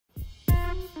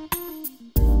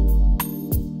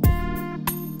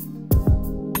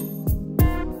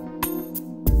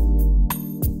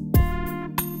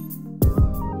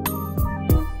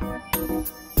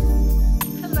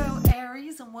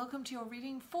Welcome to your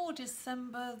reading for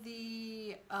December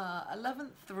the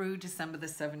 11th through December the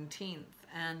 17th.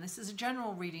 And this is a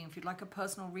general reading. If you'd like a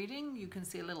personal reading, you can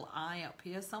see a little eye up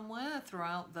here somewhere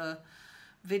throughout the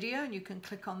video, and you can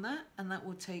click on that, and that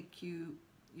will take you,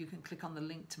 you can click on the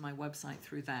link to my website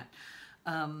through that.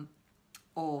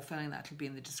 Or failing that, it'll be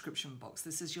in the description box.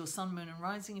 This is your sun, moon, and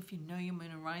rising. If you know your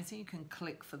moon and rising, you can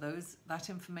click for that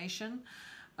information.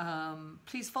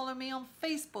 Please follow me on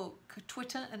Facebook,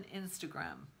 Twitter, and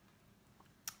Instagram.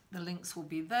 The links will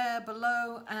be there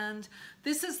below. And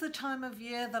this is the time of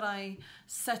year that I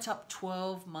set up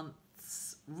 12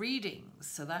 months readings.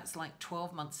 So that's like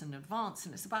 12 months in advance.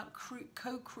 And it's about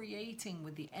co-creating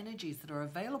with the energies that are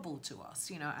available to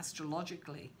us, you know,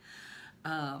 astrologically.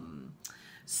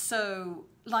 So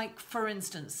like, for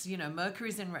instance, you know,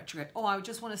 Mercury's in retrograde. Oh, I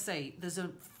just want to say there's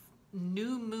a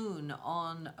new moon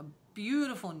on a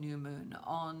beautiful new moon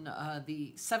on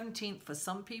the 17th for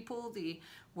some people,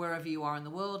 wherever you are in the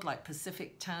world, like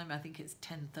Pacific time, I think it's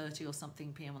 10:30 or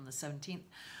something p.m. on the 17th.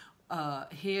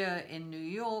 Here in New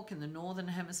York, in the Northern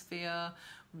Hemisphere,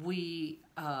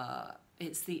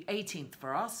 it's the 18th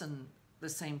for us, and the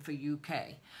same for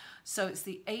UK. So it's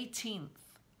the 18th.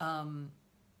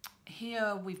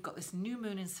 Here we've got this new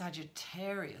moon in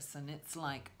Sagittarius, and it's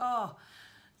like, oh,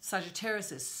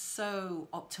 Sagittarius is so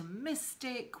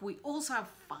optimistic. We also have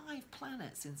 5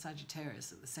 planets in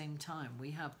Sagittarius at the same time.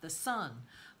 We have the Sun,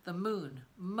 the Moon,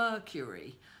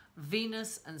 Mercury,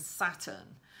 Venus, and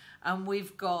Saturn. And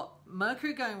we've got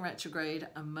Mercury going retrograde,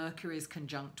 and Mercury is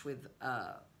conjunct with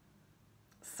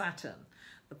Saturn,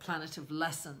 the planet of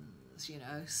lessons, you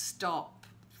know, stop,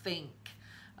 think.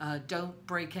 Don't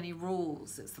break any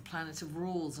rules. It's the planet of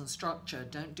rules and structure.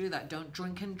 Don't do that. Don't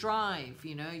drink and drive.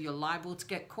 You know, you're liable to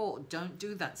get caught. Don't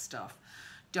do that stuff.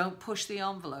 Don't push the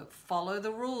envelope. Follow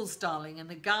the rules, darling, and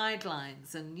the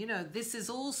guidelines. And, you know, this is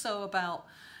also about,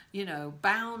 you know,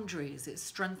 boundaries. It's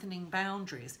strengthening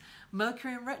boundaries.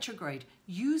 Mercury in retrograde.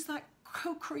 Use that,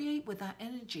 co-create with that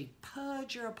energy.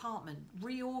 Purge your apartment.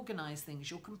 Reorganize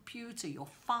things, your computer, your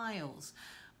files.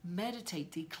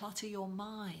 Meditate, declutter your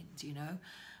mind, you know.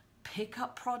 Pick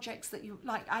up projects that you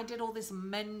like. I did all this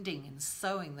mending and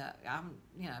sewing that I haven't,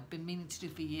 you know, been meaning to do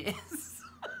for years.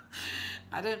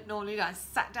 I don't normally do. I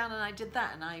sat down and I did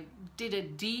that, and I did a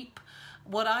deep,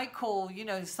 what I call, you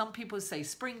know, some people say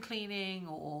spring cleaning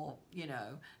or, you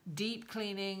know, deep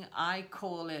cleaning. I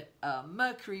call it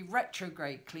Mercury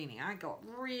retrograde cleaning. I got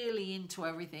really into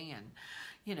everything, and,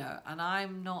 you know, and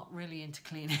I'm not really into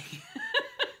cleaning.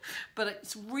 But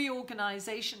it's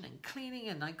reorganization and cleaning,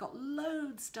 and I got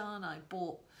loads done. I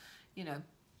bought, you know,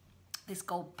 this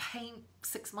gold paint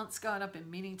 6 months ago, and I've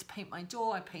been meaning to paint my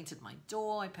door. I painted my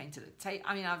door. I painted a tape.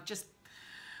 I mean, I've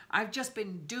just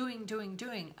been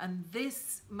doing, and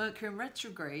this Mercury in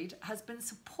retrograde has been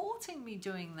supporting me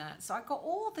doing that. So I got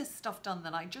all this stuff done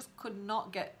that I just could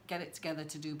not get it together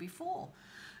to do before.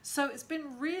 So it's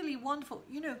been really wonderful.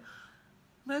 You know,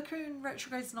 Mercury in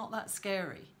retrograde is not that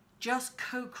scary. Just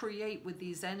co-create with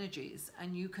these energies,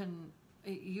 and you can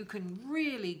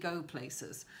really go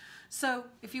places. So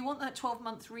if you want that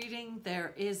 12-month reading,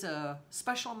 there is a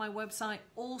special on my website.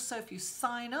 Also, if you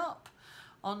sign up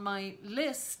on my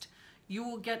list, you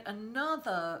will get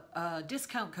another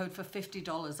discount code for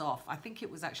 $50 off. I think it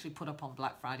was actually put up on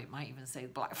Black Friday. It might even say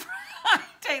Black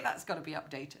Friday. That's got to be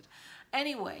updated.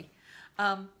 Anyway,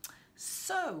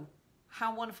 so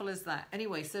how wonderful is that?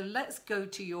 Anyway, so let's go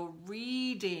to your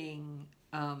reading,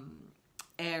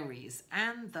 Aries.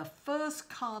 And the first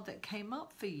card that came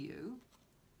up for you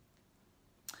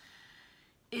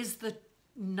is the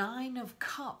 9 of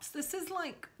Cups. This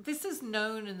is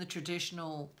known in the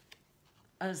traditional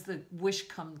as the wish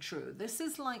come true. This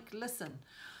is like, listen,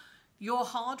 your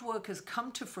hard work has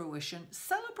come to fruition.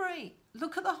 Celebrate.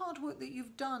 Look at the hard work that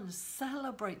you've done.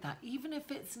 Celebrate that. Even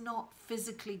if it's not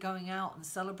physically going out and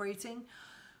celebrating,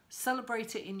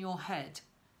 celebrate it in your head.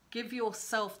 Give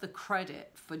yourself the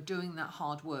credit for doing that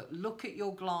hard work. Look at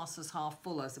your glass as half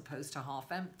full as opposed to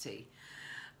half empty.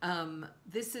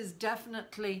 This is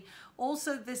definitely,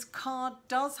 also this card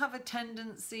does have a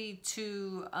tendency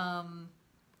to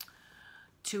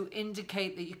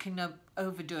indicate that you can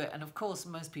overdo it. And of course,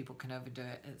 most people can overdo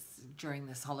it. It's during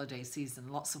this holiday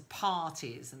season, lots of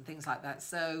parties and things like that.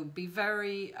 So be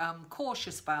very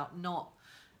cautious about not,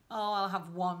 oh, I'll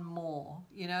have one more,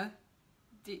 you know.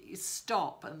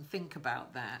 Stop and think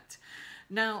about that.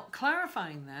 Now,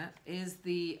 clarifying that is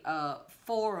the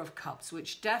Four of Cups,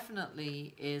 which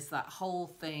definitely is that whole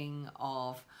thing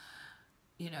of,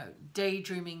 you know,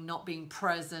 daydreaming, not being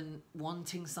present,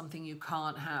 wanting something you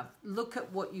can't have. Look at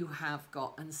what you have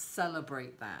got and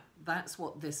celebrate that. That's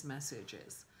what this message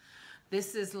is.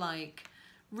 This is like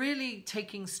really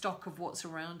taking stock of what's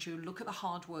around you. Look at the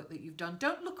hard work that you've done.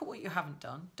 Don't look at what you haven't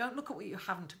done. Don't look at what you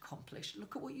haven't accomplished.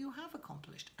 Look at what you have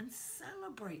accomplished and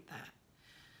celebrate that.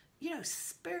 You know,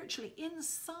 spiritually,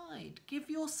 inside, give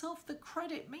yourself the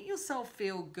credit. Make yourself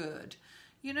feel good.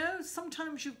 You know,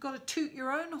 sometimes you've got to toot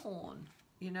your own horn,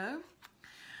 you know.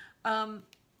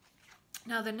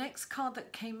 Now, the next card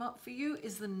that came up for you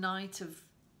is the Knight of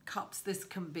Cups. This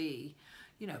can be,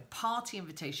 you know, party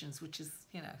invitations, which is,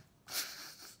 you know,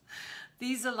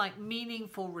 these are like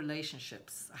meaningful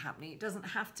relationships happening. It doesn't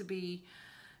have to be,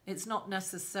 it's not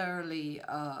necessarily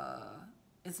a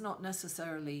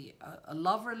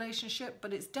love relationship,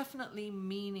 but it's definitely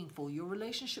meaningful. Your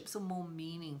relationships are more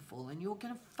meaningful and you're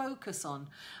going to focus on,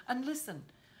 and listen,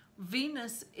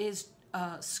 Venus is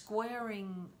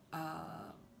squaring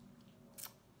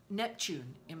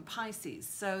Neptune in Pisces.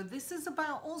 So this is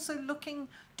about also looking,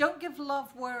 don't give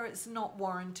love where it's not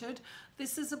warranted.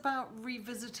 This is about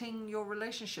revisiting your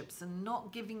relationships and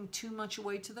not giving too much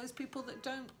away to those people that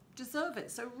don't deserve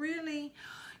it. So really,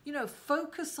 you know,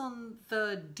 focus on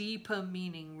the deeper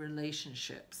meaning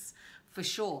relationships for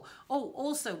sure. Oh,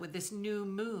 also with this new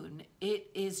moon, it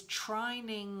is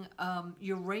trining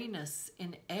Uranus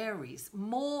in Aries.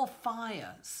 More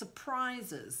fire,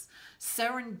 surprises,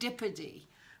 serendipity,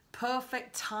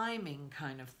 perfect timing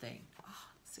kind of thing. Oh,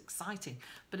 it's exciting,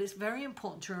 but it's very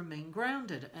important to remain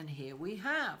grounded. And here we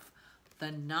have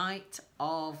the Knight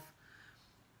of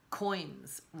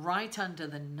Coins right under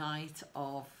the Knight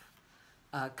of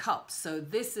Cups. So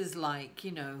this is like,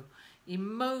 you know,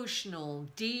 emotional,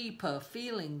 deeper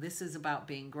feeling. This is about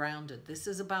being grounded. This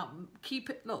is about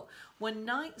look, when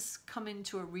knights come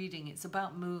into a reading, it's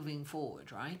about moving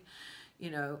forward, right?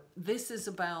 You know, this is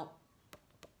about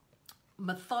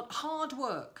hard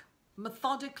work,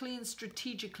 methodically and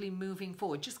strategically moving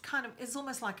forward. Just kind of, it's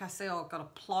almost like I say, oh, I've got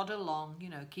to plod along, you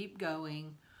know, keep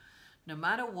going. No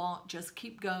matter what, just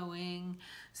keep going.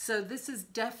 So this is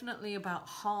definitely about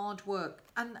hard work.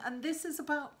 And this is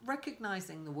about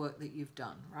recognizing the work that you've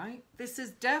done, right? This is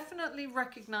definitely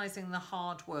recognizing the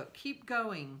hard work. Keep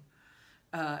going,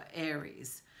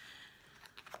 Aries.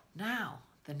 Now,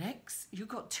 the next, you've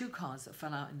got two cards that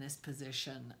fell out in this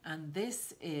position. And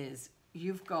this is,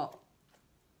 you've got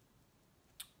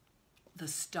the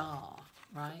Star,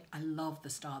 right? I love the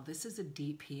Star. This is a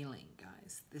deep healing,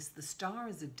 guys. The Star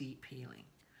is a deep healing.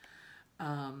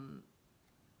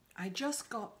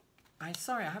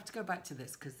 Sorry, I have to go back to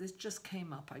this because this just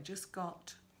came up. I just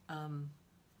got,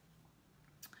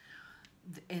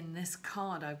 in this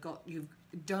card, I've got,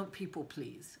 don't people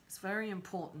please. It's very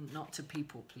important not to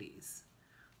people please.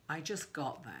 I just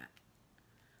got that.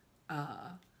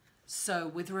 So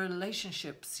with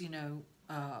relationships, you know,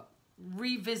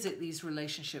 revisit these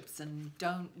relationships and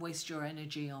don't waste your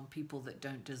energy on people that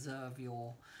don't deserve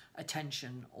your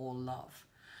attention or love.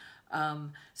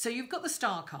 So you've got the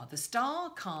Star card. The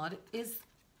Star card is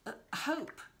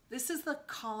hope. This is the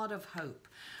card of hope.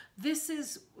 This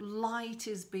is light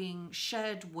is being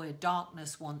shed where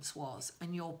darkness once was,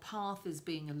 and your path is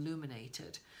being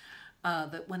illuminated.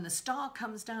 That when the Star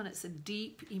comes down, it's a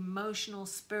deep emotional,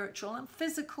 spiritual, and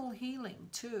physical healing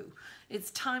too.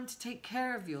 It's time to take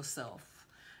care of yourself,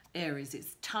 Aries.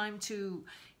 It's time to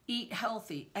eat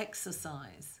healthy,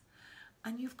 exercise.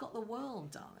 And you've got the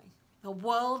world, darling. The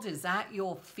world is at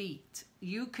your feet.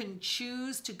 You can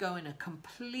choose to go in a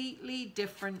completely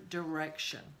different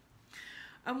direction.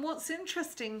 And what's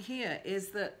interesting here is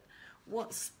that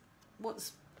what's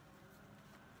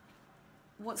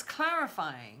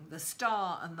clarifying the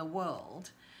Star and the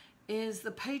world is the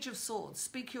Page of Swords.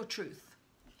 Speak your truth.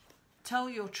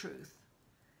 Tell your truth.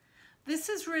 This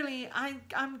is really,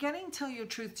 I'm getting tell your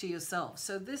truth to yourself.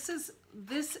 So this is,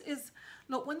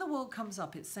 look, when the world comes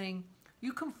up, it's saying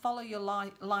you can follow your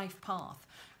life path.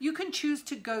 You can choose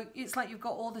to go, it's like you've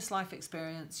got all this life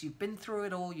experience, you've been through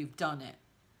it all, you've done it.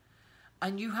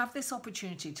 And you have this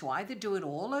opportunity to either do it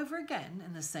all over again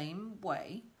in the same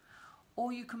way,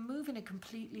 or you can move in a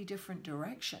completely different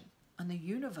direction, and the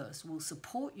universe will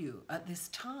support you at this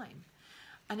time.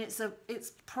 And it's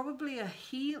probably a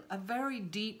very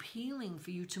deep healing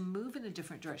for you to move in a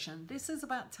different direction. This is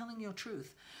about telling your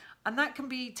truth. And that can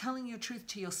be telling your truth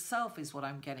to yourself is what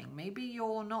I'm getting. Maybe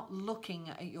you're not looking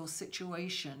at your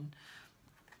situation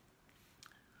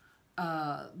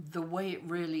the way it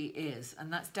really is.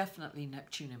 And that's definitely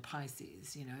Neptune in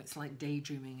Pisces. You know, it's like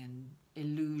daydreaming and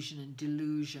illusion and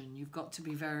delusion. You've got to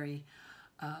be very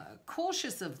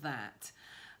cautious of that,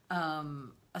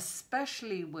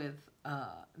 especially with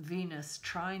Venus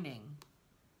trining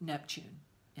Neptune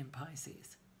in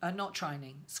Pisces. Not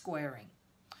trining, squaring.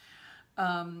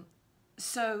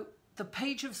 So the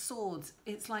Page of Swords,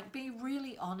 it's like, be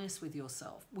really honest with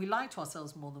yourself. We lie to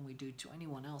ourselves more than we do to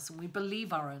anyone else, and we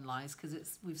believe our own lies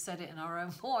because we've said it in our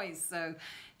own voice. So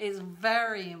it's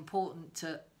very important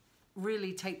to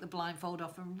really take the blindfold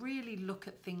off and really look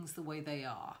at things the way they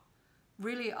are.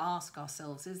 Really ask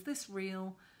ourselves, is this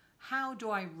real? How do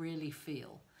I really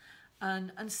feel?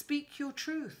 And speak your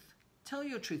truth. Tell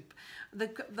your truth.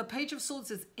 The Page of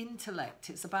Swords is intellect.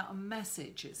 It's about a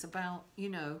message. It's about, you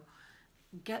know,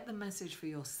 get the message for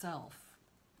yourself,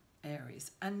 Aries.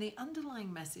 And the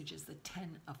underlying message is the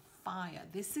 10 of Fire.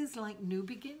 This is like new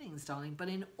beginnings, darling. But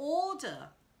in order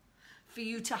for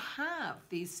you to have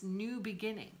this new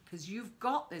beginning, because you've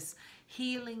got this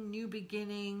healing new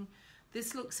beginning,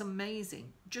 this looks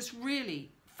amazing. Just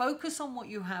really focus on what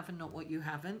you have and not what you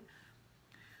haven't.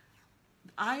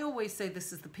 I always say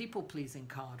this is the people-pleasing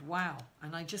card. Wow.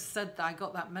 And I just said that I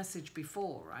got that message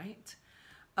before, right?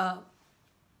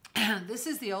 This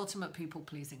is the ultimate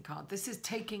people-pleasing card. This is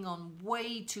taking on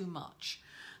way too much.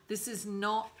 This is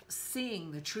not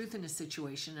seeing the truth in a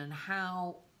situation and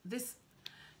how this...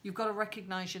 You've got to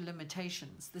recognize your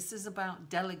limitations. This is about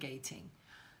delegating.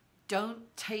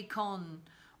 Don't take on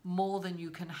more than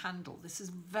you can handle. This is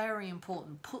very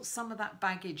important. Put some of that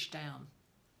baggage down.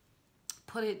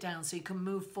 Put it down so you can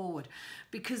move forward,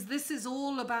 because this is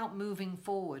all about moving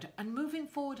forward and moving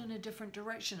forward in a different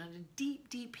direction and a deep,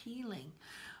 deep healing.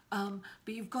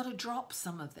 But you've got to drop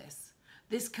some of this.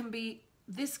 This can be,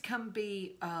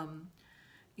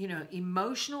 you know,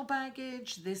 emotional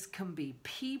baggage. This can be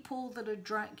people that are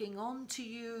dragging onto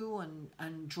you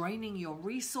and draining your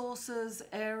resources,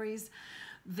 Aries.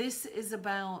 This is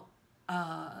about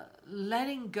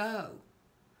letting go.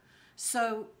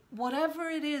 So whatever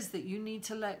it is that you need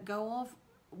to let go of,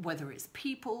 whether it's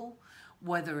people,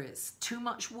 whether it's too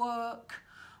much work,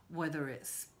 whether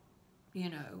it's, you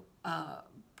know,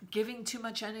 giving too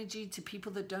much energy to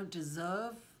people that don't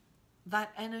deserve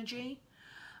that energy,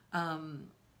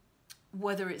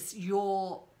 whether it's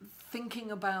your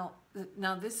thinking about,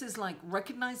 now this is like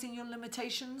recognizing your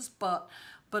limitations, but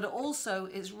also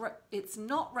it's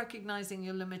not recognizing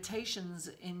your limitations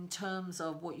in terms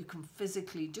of what you can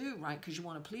physically do, right? Because you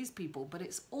want to please people, but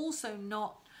it's also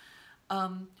not,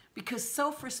 because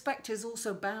self-respect is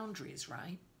also boundaries,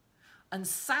 right? And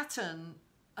Saturn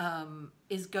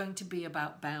is going to be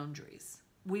about boundaries.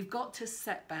 We've got to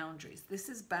set boundaries. This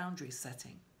is boundary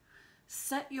setting.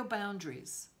 Set your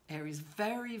boundaries, Aries,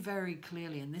 very, very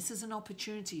clearly. And this is an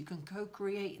opportunity. You can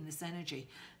co-create in this energy.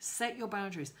 Set your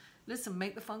boundaries. Listen,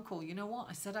 make the phone call. You know what?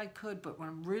 I said I could, but when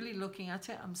I'm really looking at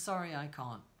it, I'm sorry I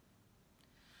can't.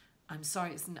 I'm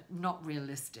sorry, it's not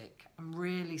realistic. I'm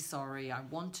really sorry. I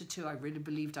wanted to. I really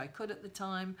believed I could at the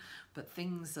time, but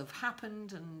things have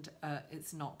happened and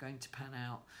it's not going to pan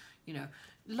out. You know,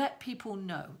 let people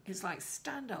know. It's like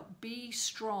stand up, be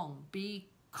strong, be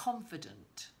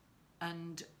confident,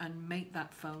 and make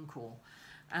that phone call.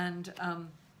 And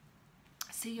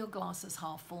see your glass as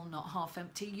half full, not half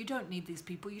empty. You don't need these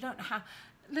people. You don't have...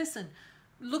 Listen,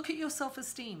 look at your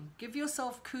self-esteem. Give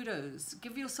yourself kudos.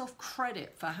 Give yourself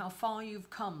credit for how far you've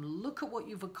come. Look at what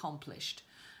you've accomplished.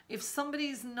 If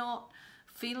somebody's not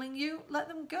feeling you, let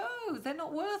them go. They're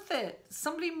not worth it.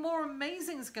 Somebody more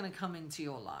amazing is going to come into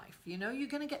your life. You know, you're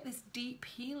going to get this deep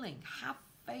healing. Have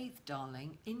faith,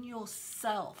 darling, in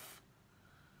yourself.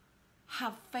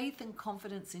 Have faith and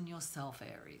confidence in yourself,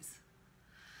 Aries.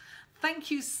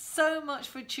 Thank you so much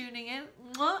for tuning in.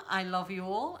 Mwah. I love you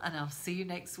all, and I'll see you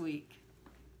next week.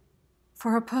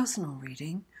 For a personal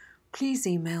reading, please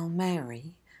email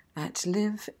Mary at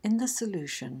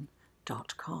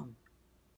liveinthesolution.com.